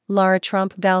Lara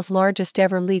Trump vows largest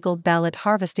ever legal ballot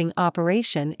harvesting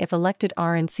operation if elected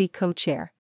RNC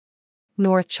co-chair.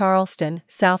 North Charleston,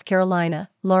 South Carolina,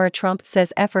 Lara Trump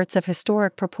says efforts of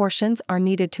historic proportions are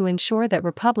needed to ensure that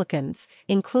Republicans,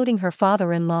 including her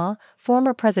father-in-law,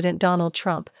 former President Donald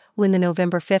Trump, win the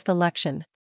November 5 election.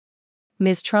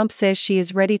 Ms. Trump says she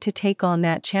is ready to take on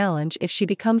that challenge if she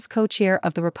becomes co-chair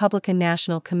of the Republican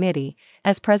National Committee,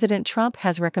 as President Trump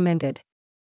has recommended.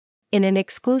 In an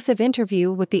exclusive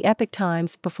interview with the Epoch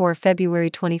Times before February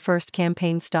 21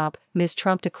 campaign stop, Ms.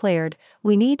 Trump declared,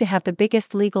 "We need to have the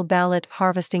biggest legal ballot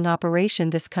harvesting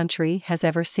operation this country has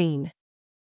ever seen."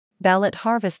 Ballot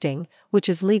harvesting, which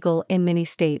is legal in many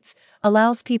states,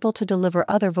 allows people to deliver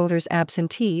other voters'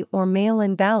 absentee or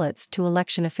mail-in ballots to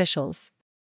election officials.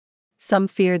 Some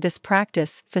fear this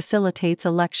practice facilitates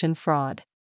election fraud.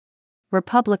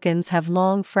 Republicans have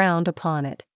long frowned upon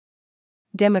it.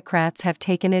 Democrats have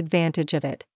taken advantage of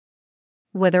it.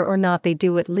 Whether or not they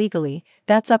do it legally,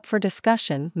 that's up for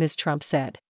discussion, Ms. Trump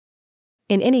said.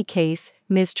 In any case,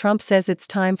 Ms. Trump says it's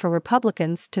time for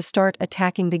Republicans to start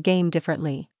attacking the game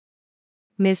differently.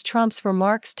 Ms. Trump's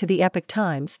remarks to the Epoch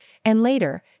Times, and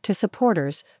later, to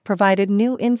supporters, provided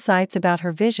new insights about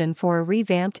her vision for a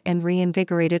revamped and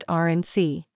reinvigorated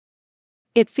RNC.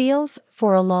 "It feels,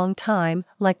 for a long time,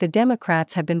 like the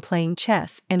Democrats have been playing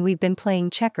chess and we've been playing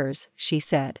checkers," she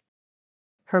said.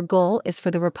 Her goal is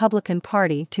for the Republican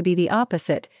Party to be the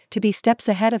opposite, to be steps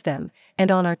ahead of them,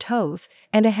 and on our toes,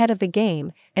 and ahead of the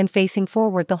game, and facing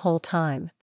forward the whole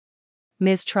time.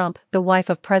 Ms. Trump, the wife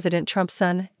of President Trump's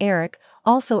son, Eric,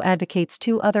 also advocates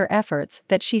two other efforts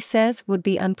that she says would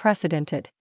be unprecedented.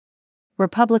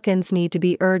 Republicans need to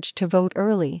be urged to vote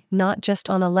early, not just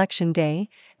on Election Day,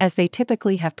 as they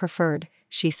typically have preferred,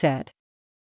 she said.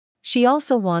 She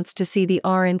also wants to see the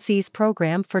RNC's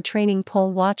program for training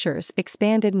poll watchers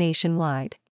expanded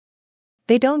nationwide.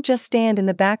 "They don't just stand in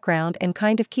the background and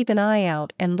kind of keep an eye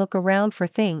out and look around for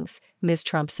things," Ms.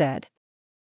 Trump said.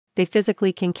 "They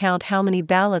physically can count how many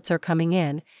ballots are coming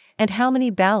in and how many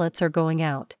ballots are going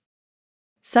out."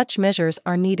 Such measures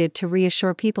are needed to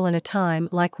reassure people in a time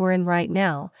like we're in right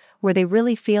now, where they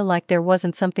really feel like there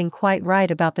wasn't something quite right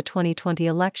about the 2020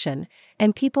 election,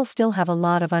 and people still have a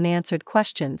lot of unanswered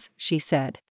questions, she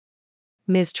said.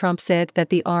 Ms. Trump said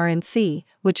that the RNC,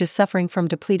 which is suffering from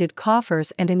depleted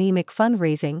coffers and anemic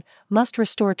fundraising, must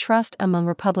restore trust among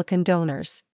Republican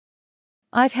donors.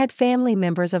 "I've had family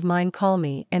members of mine call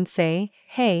me and say,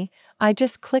 'Hey, I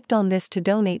just clicked on this to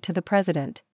donate to the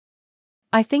president.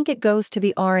 I think it goes to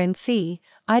the RNC,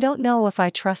 I don't know if I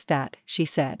trust that,' she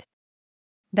said.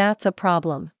 That's a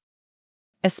problem.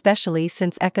 Especially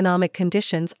since economic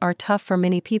conditions are tough for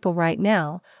many people right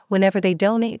now. Whenever they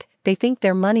donate, they think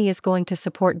their money is going to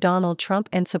support Donald Trump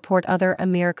and support other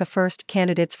America First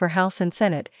candidates for House and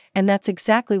Senate, and that's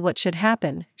exactly what should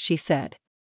happen," she said.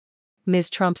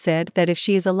 Ms. Trump said that if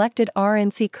she is elected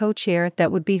RNC co-chair,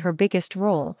 that would be her biggest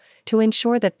role, to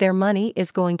ensure that their money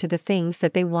is going to the things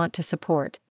that they want to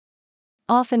support.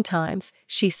 Oftentimes,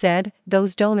 she said,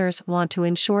 those donors want to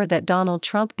ensure that Donald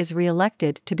Trump is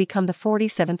re-elected to become the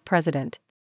 47th president.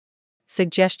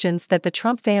 Suggestions that the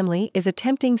Trump family is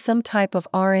attempting some type of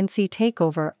RNC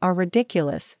takeover are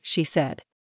ridiculous, she said.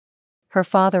 Her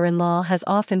father-in-law has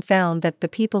often found that the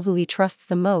people who he trusts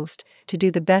the most to do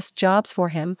the best jobs for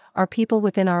him are people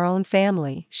within our own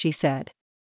family, she said.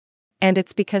 And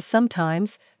it's because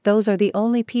sometimes, those are the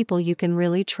only people you can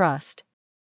really trust.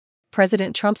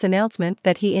 President Trump's announcement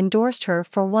that he endorsed her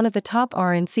for one of the top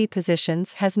RNC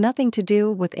positions has nothing to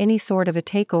do with any sort of a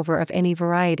takeover of any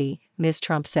variety, Ms.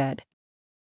 Trump said.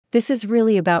 This is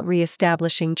really about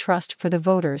re-establishing trust for the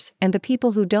voters and the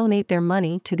people who donate their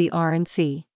money to the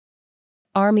RNC.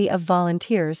 Army of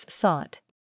volunteers sought.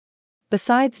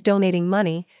 Besides donating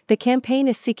money, the campaign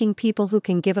is seeking people who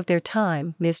can give of their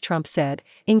time, Ms. Trump said,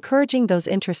 encouraging those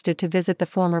interested to visit the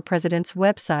former president's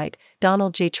website,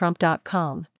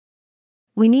 donaldjtrump.com.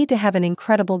 "We need to have an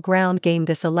incredible ground game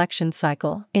this election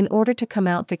cycle in order to come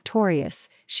out victorious,"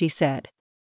 she said.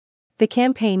 "The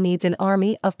campaign needs an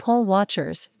army of poll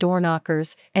watchers, door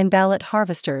knockers, and ballot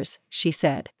harvesters," she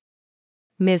said.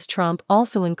 Ms. Trump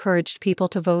also encouraged people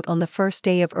to vote on the first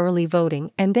day of early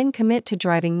voting and then commit to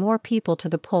driving more people to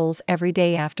the polls every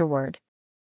day afterward.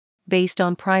 Based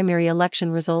on primary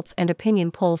election results and opinion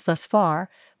polls thus far,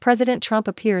 President Trump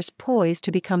appears poised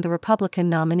to become the Republican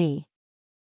nominee.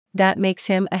 That makes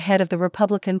him ahead of the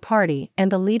Republican Party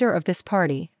and the leader of this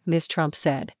party, Ms. Trump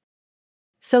said.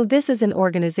 "So this is an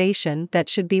organization that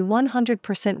should be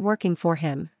 100% working for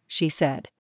him," she said.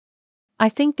 "I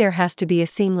think there has to be a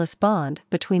seamless bond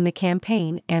between the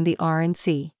campaign and the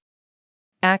RNC."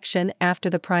 Action after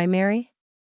the primary?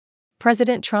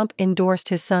 President Trump endorsed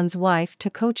his son's wife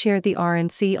to co-chair the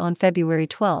RNC on February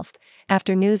 12,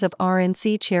 after news of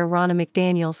RNC Chair Ronna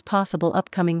McDaniel's possible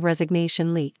upcoming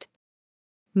resignation leaked.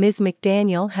 Ms.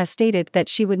 McDaniel has stated that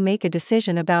she would make a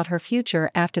decision about her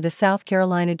future after the South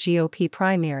Carolina GOP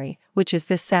primary, which is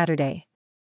this Saturday.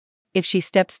 If she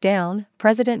steps down,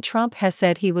 President Trump has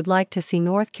said he would like to see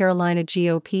North Carolina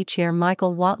GOP Chair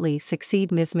Michael Whatley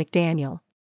succeed Ms. McDaniel.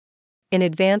 In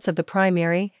advance of the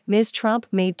primary, Ms. Trump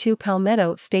made 2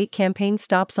 Palmetto State campaign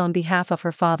stops on behalf of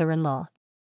her father-in-law.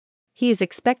 He is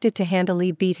expected to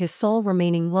handily beat his sole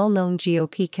remaining well-known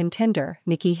GOP contender,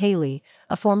 Nikki Haley,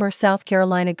 a former South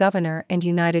Carolina governor and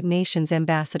United Nations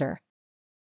ambassador.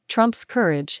 Trump's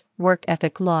courage, work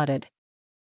ethic lauded.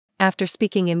 After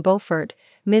speaking in Beaufort,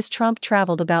 Ms. Trump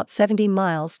traveled about 70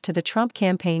 miles to the Trump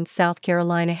campaign's South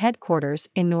Carolina headquarters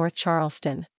in North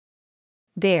Charleston.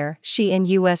 There, she and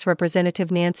U.S.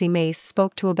 Representative Nancy Mace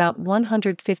spoke to about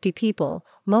 150 people,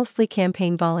 mostly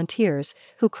campaign volunteers,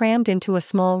 who crammed into a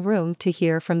small room to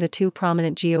hear from the 2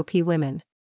 prominent GOP women.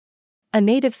 A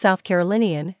native South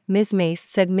Carolinian, Ms. Mace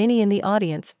said many in the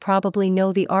audience probably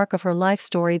know the arc of her life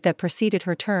story that preceded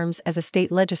her terms as a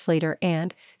state legislator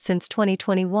and, since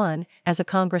 2021, as a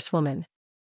congresswoman.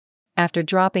 After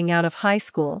dropping out of high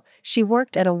school, she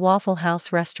worked at a Waffle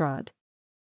House restaurant.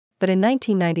 But in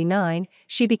 1999,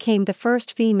 she became the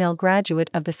first female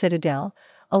graduate of the Citadel,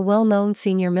 a well-known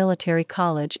senior military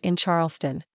college in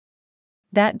Charleston.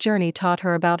 That journey taught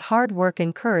her about hard work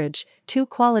and courage, 2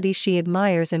 qualities she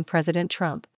admires in President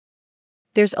Trump.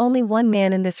 There's only one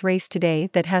man in this race today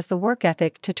that has the work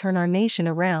ethic to turn our nation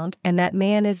around, and that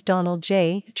man is Donald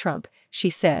J. Trump,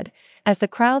 she said, as the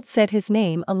crowd said his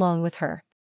name along with her.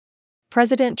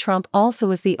 President Trump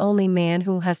also is the only man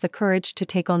who has the courage to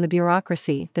take on the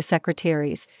bureaucracy, the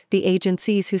secretaries, the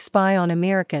agencies who spy on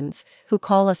Americans, who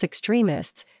call us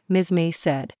extremists, Ms. Mace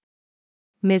said.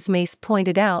 Ms. Mace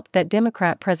pointed out that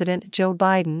Democrat President Joe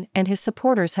Biden and his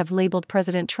supporters have labeled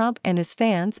President Trump and his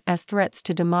fans as threats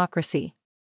to democracy.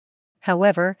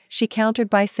 However, she countered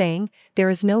by saying, there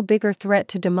is no bigger threat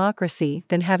to democracy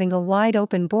than having a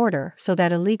wide-open border so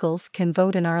that illegals can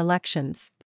vote in our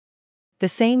elections. The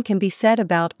same can be said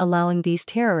about allowing these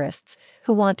terrorists,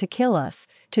 who want to kill us,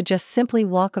 to just simply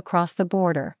walk across the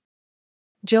border.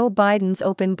 Joe Biden's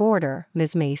open border,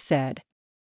 Ms. Mace said.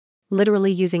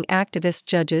 Literally using activist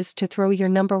judges to throw your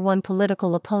number 1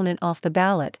 political opponent off the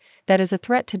ballot, that is a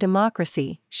threat to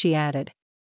democracy, she added.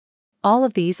 All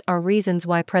of these are reasons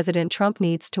why President Trump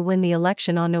needs to win the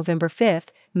election on November 5,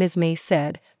 Ms. Mace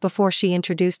said, before she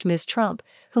introduced Ms. Trump,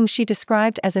 whom she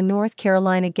described as a North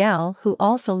Carolina gal who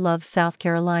also loves South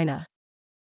Carolina.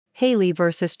 Haley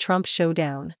versus Trump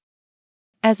showdown.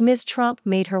 As Ms. Trump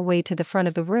made her way to the front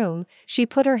of the room, she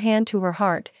put her hand to her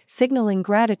heart, signaling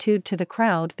gratitude to the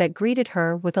crowd that greeted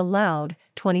her with a loud,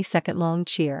 20-second-long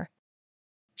cheer.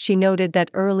 She noted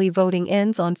that early voting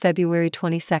ends on February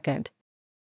 22.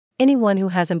 Anyone who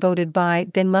hasn't voted by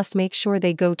then must make sure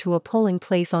they go to a polling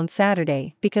place on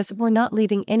Saturday because we're not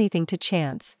leaving anything to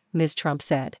chance, Ms. Trump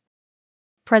said.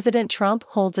 President Trump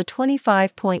holds a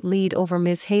 25-point lead over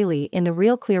Ms. Haley in the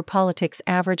Real Clear Politics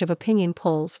average of opinion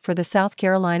polls for the South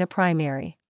Carolina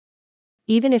primary.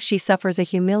 Even if she suffers a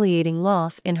humiliating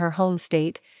loss in her home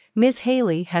state, Ms.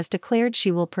 Haley has declared she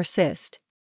will persist.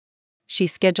 She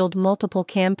scheduled multiple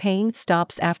campaign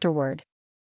stops afterward.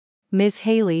 Ms.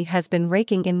 Haley has been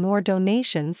raking in more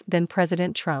donations than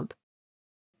President Trump.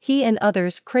 He and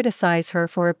others criticize her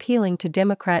for appealing to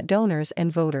Democrat donors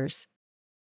and voters.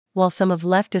 While some of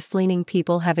leftist-leaning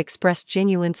people have expressed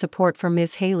genuine support for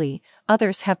Ms. Haley,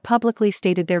 others have publicly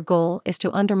stated their goal is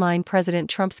to undermine President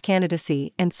Trump's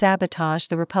candidacy and sabotage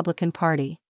the Republican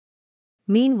Party.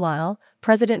 Meanwhile,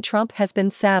 President Trump has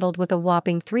been saddled with a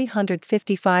whopping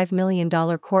 $355 million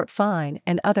court fine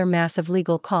and other massive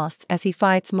legal costs as he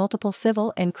fights multiple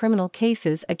civil and criminal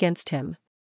cases against him.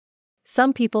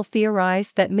 Some people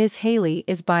theorize that Ms. Haley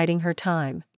is biding her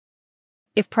time.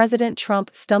 If President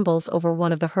Trump stumbles over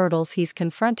one of the hurdles he's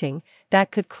confronting,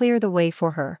 that could clear the way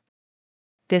for her.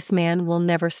 This man will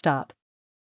never stop.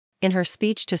 In her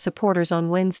speech to supporters on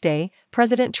Wednesday,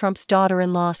 President Trump's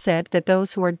daughter-in-law said that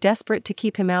those who are desperate to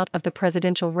keep him out of the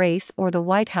presidential race or the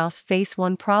White House face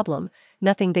one problem: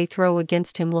 nothing they throw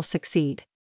against him will succeed.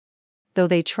 Though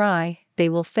they try, they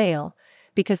will fail,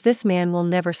 because this man will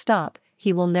never stop,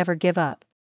 he will never give up.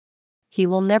 He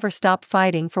will never stop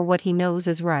fighting for what he knows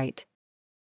is right.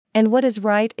 And what is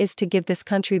right is to give this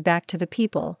country back to the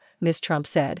people, Ms. Trump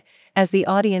said, as the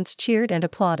audience cheered and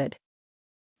applauded.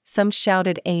 Some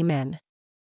shouted amen.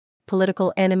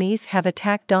 political enemies have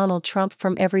attacked Donald Trump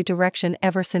from every direction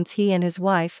ever since he and his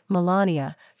wife,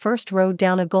 Melania, first rode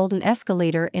down a golden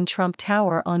escalator in Trump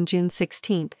Tower on June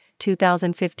 16,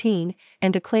 2015,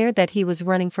 and declared that he was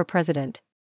running for president.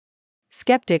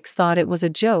 Skeptics thought it was a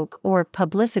joke or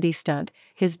publicity stunt,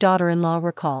 his daughter-in-law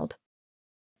recalled.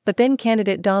 But then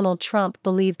candidate Donald Trump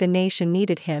believed the nation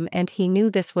needed him and he knew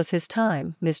this was his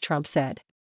time, Ms. Trump said.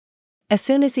 As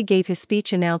soon as he gave his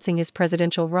speech announcing his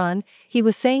presidential run, he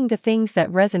was saying the things that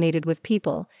resonated with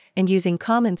people, and using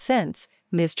common sense,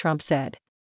 Ms. Trump said.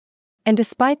 And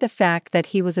despite the fact that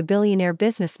he was a billionaire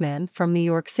businessman from New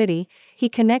York City, he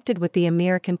connected with the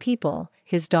American people,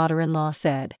 his daughter-in-law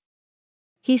said.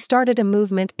 He started a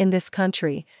movement in this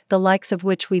country, the likes of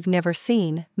which we've never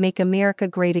seen, Make America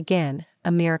Great Again,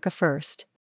 America First.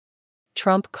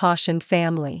 Trump cautioned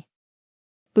family.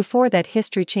 Before that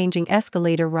history-changing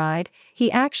escalator ride,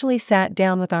 he actually sat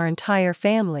down with our entire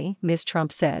family, Ms.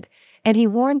 Trump said, and he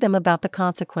warned them about the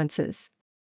consequences.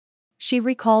 She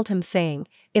recalled him saying,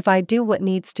 "If I do what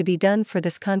needs to be done for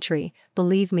this country,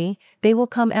 believe me, they will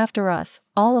come after us,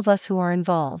 all of us who are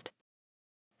involved."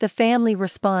 The family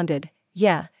responded,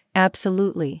 "Yeah,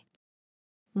 absolutely.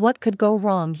 What could go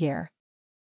wrong here?"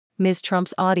 Ms.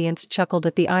 Trump's audience chuckled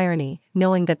at the irony,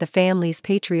 knowing that the family's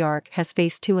patriarch has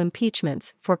faced 2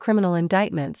 impeachments for criminal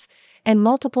indictments and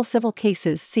multiple civil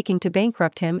cases seeking to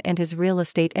bankrupt him and his real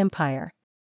estate empire.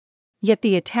 Yet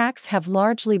the attacks have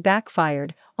largely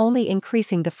backfired, only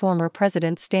increasing the former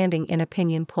president's standing in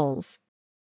opinion polls.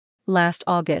 Last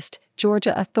August,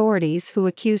 Georgia authorities who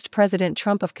accused President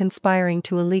Trump of conspiring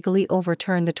to illegally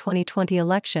overturn the 2020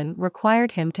 election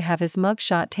required him to have his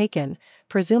mugshot taken,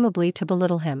 presumably to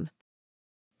belittle him.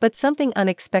 But something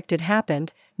unexpected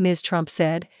happened, Ms. Trump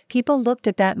said. People looked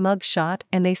at that mugshot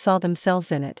and they saw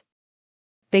themselves in it.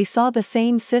 They saw the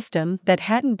same system that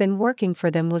hadn't been working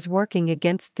for them was working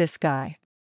against this guy.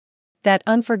 That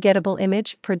unforgettable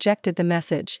image projected the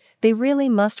message, they really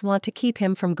must want to keep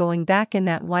him from going back in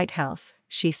that White House,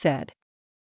 she said.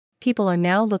 People are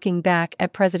now looking back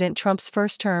at President Trump's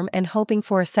first term and hoping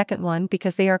for a second one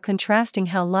because they are contrasting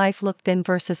how life looked then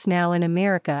versus now in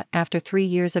America after 3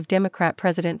 years of Democrat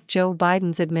President Joe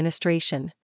Biden's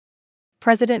administration.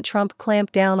 President Trump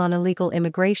clamped down on illegal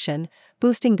immigration,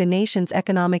 boosting the nation's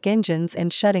economic engines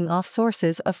and shutting off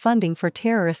sources of funding for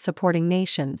terrorist-supporting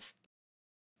nations.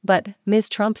 But, Ms.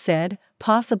 Trump said,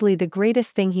 possibly the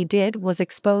greatest thing he did was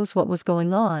expose what was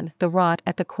going on, the rot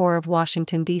at the core of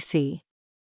Washington, D.C.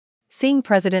 Seeing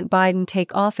President Biden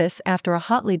take office after a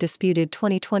hotly disputed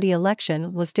 2020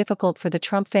 election was difficult for the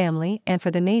Trump family and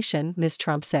for the nation, Ms.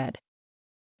 Trump said.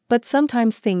 But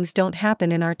sometimes things don't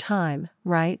happen in our time,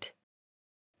 right?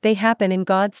 They happen in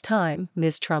God's time,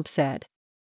 Ms. Trump said.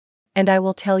 And I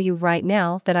will tell you right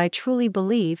now that I truly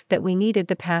believe that we needed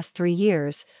the past 3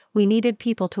 years, we needed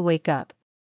people to wake up.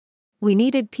 We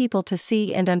needed people to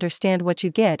see and understand what you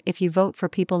get if you vote for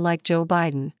people like Joe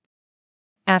Biden.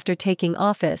 After taking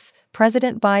office,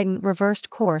 President Biden reversed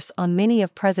course on many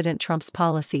of President Trump's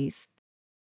policies.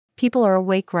 People are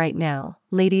awake right now,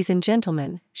 ladies and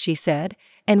gentlemen, she said,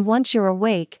 and once you're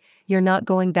awake, you're not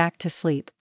going back to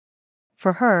sleep.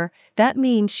 For her, that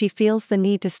means she feels the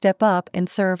need to step up and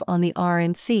serve on the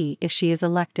RNC if she is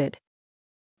elected.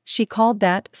 She called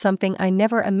that something I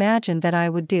never imagined that I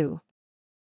would do.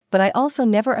 But I also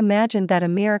never imagined that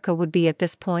America would be at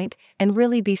this point and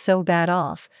really be so bad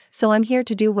off, so I'm here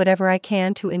to do whatever I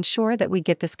can to ensure that we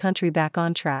get this country back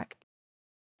on track.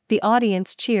 The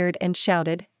audience cheered and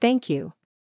shouted, "Thank you."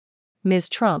 Ms.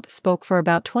 Trump spoke for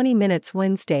about 20 minutes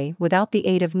Wednesday without the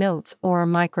aid of notes or a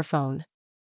microphone.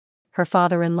 Her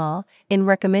father-in-law, in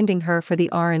recommending her for the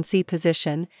RNC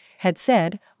position, had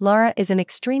said, "Lara is an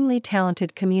extremely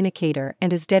talented communicator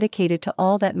and is dedicated to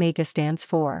all that MAGA stands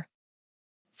for.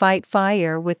 Fight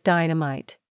fire with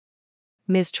dynamite."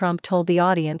 Ms. Trump told the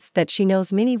audience that she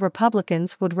knows many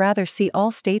Republicans would rather see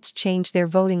all states change their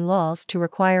voting laws to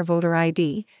require voter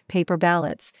ID, paper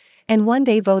ballots, and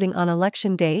one-day voting on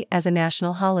Election Day as a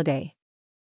national holiday.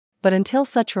 But until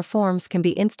such reforms can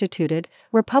be instituted,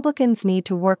 Republicans need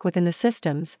to work within the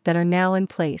systems that are now in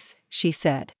place, she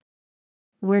said.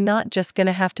 We're not just going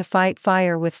to have to fight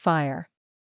fire with fire.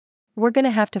 We're going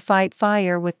to have to fight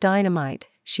fire with dynamite,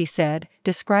 she said,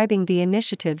 describing the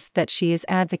initiatives that she is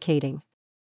advocating.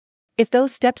 If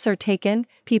those steps are taken,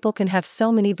 people can have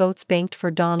so many votes banked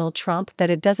for Donald Trump that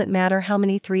it doesn't matter how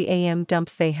many 3 a.m.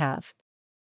 dumps they have.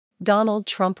 Donald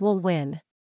Trump will win.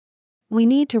 We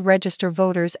need to register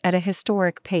voters at a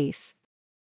historic pace.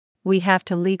 We have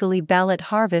to legally ballot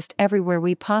harvest everywhere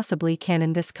we possibly can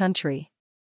in this country.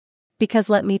 Because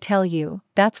let me tell you,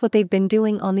 that's what they've been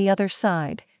doing on the other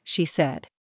side, she said.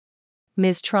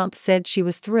 Ms. Trump said she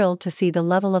was thrilled to see the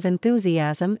level of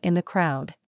enthusiasm in the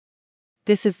crowd.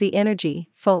 "This is the energy,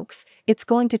 folks, it's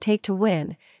going to take to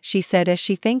win," she said as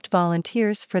she thanked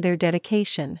volunteers for their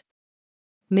dedication.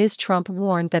 Ms. Trump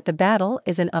warned that the battle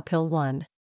is an uphill one.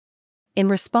 In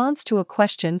response to a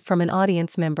question from an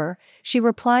audience member, she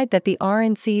replied that the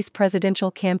RNC's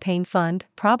presidential campaign fund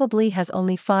probably has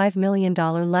only $5 million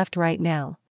left right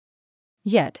now.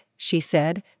 Yet, she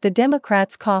said, the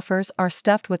Democrats' coffers are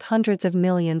stuffed with hundreds of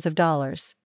millions of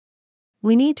dollars.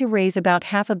 "We need to raise about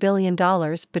 $500 million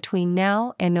between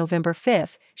now and November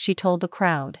 5th, she told the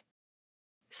crowd.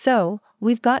 "So,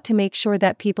 we've got to make sure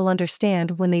that people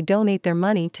understand when they donate their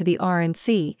money to the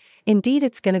RNC, indeed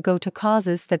it's going to go to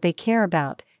causes that they care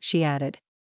about," she added.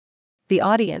 The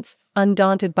audience,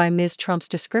 undaunted by Ms. Trump's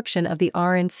description of the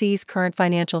RNC's current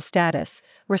financial status,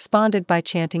 responded by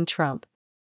chanting Trump.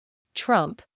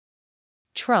 Trump.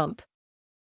 Trump.